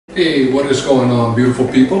Hey, what is going on, beautiful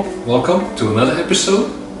people? Welcome to another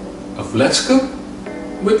episode of Let's Cook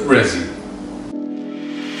with Rezi.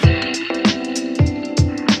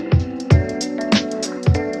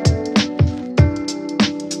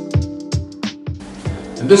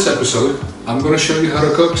 In this episode, I'm going to show you how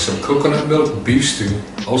to cook some coconut milk beef stew,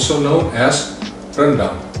 also known as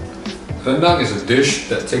rendang. Rendang is a dish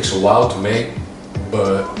that takes a while to make,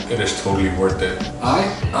 but it is totally worth it. I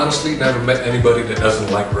honestly never met anybody that doesn't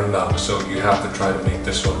like rendang, so you have to try to make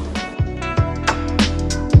this one.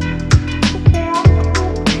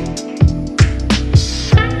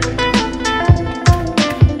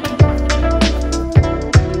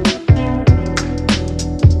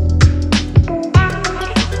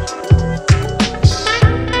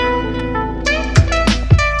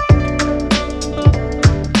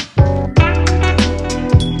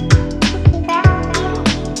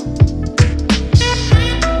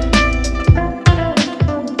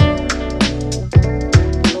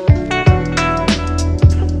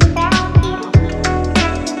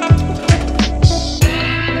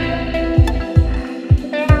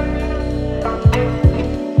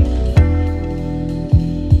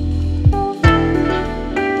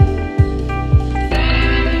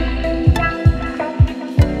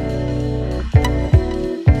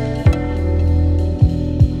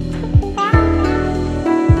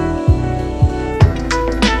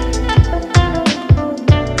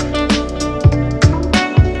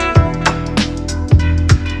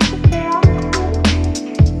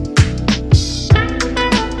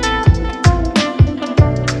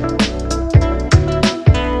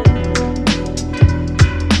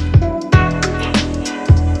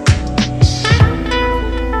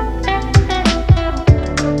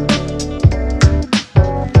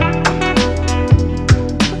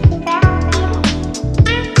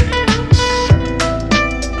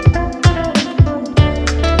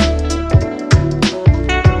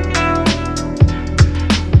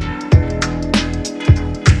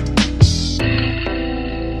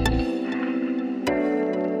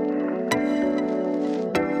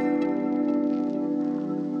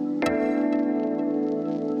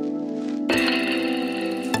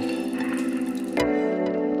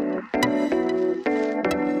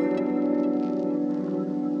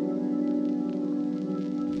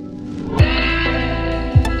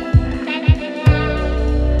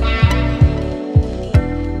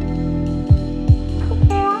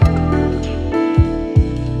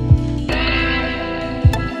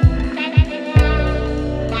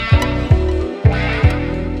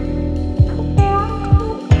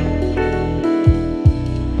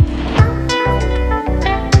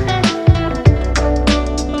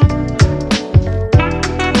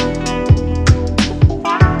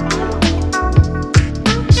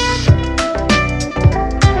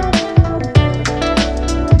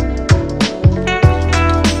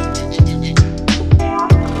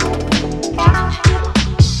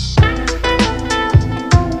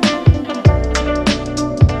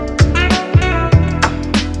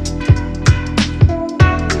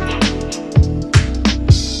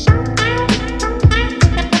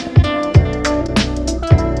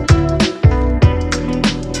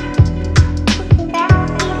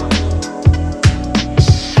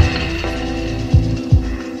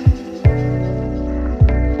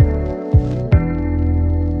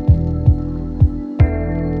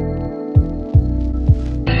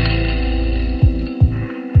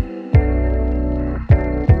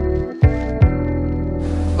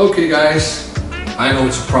 Okay guys, I know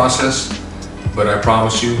it's a process, but I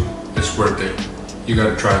promise you, it's worth it. You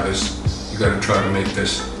gotta try this. You gotta try to make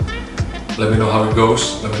this. Let me know how it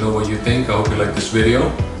goes. Let me know what you think. I hope you like this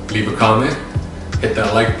video. Leave a comment, hit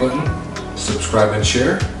that like button, subscribe and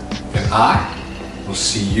share, and I will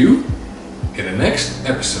see you in the next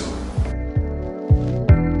episode.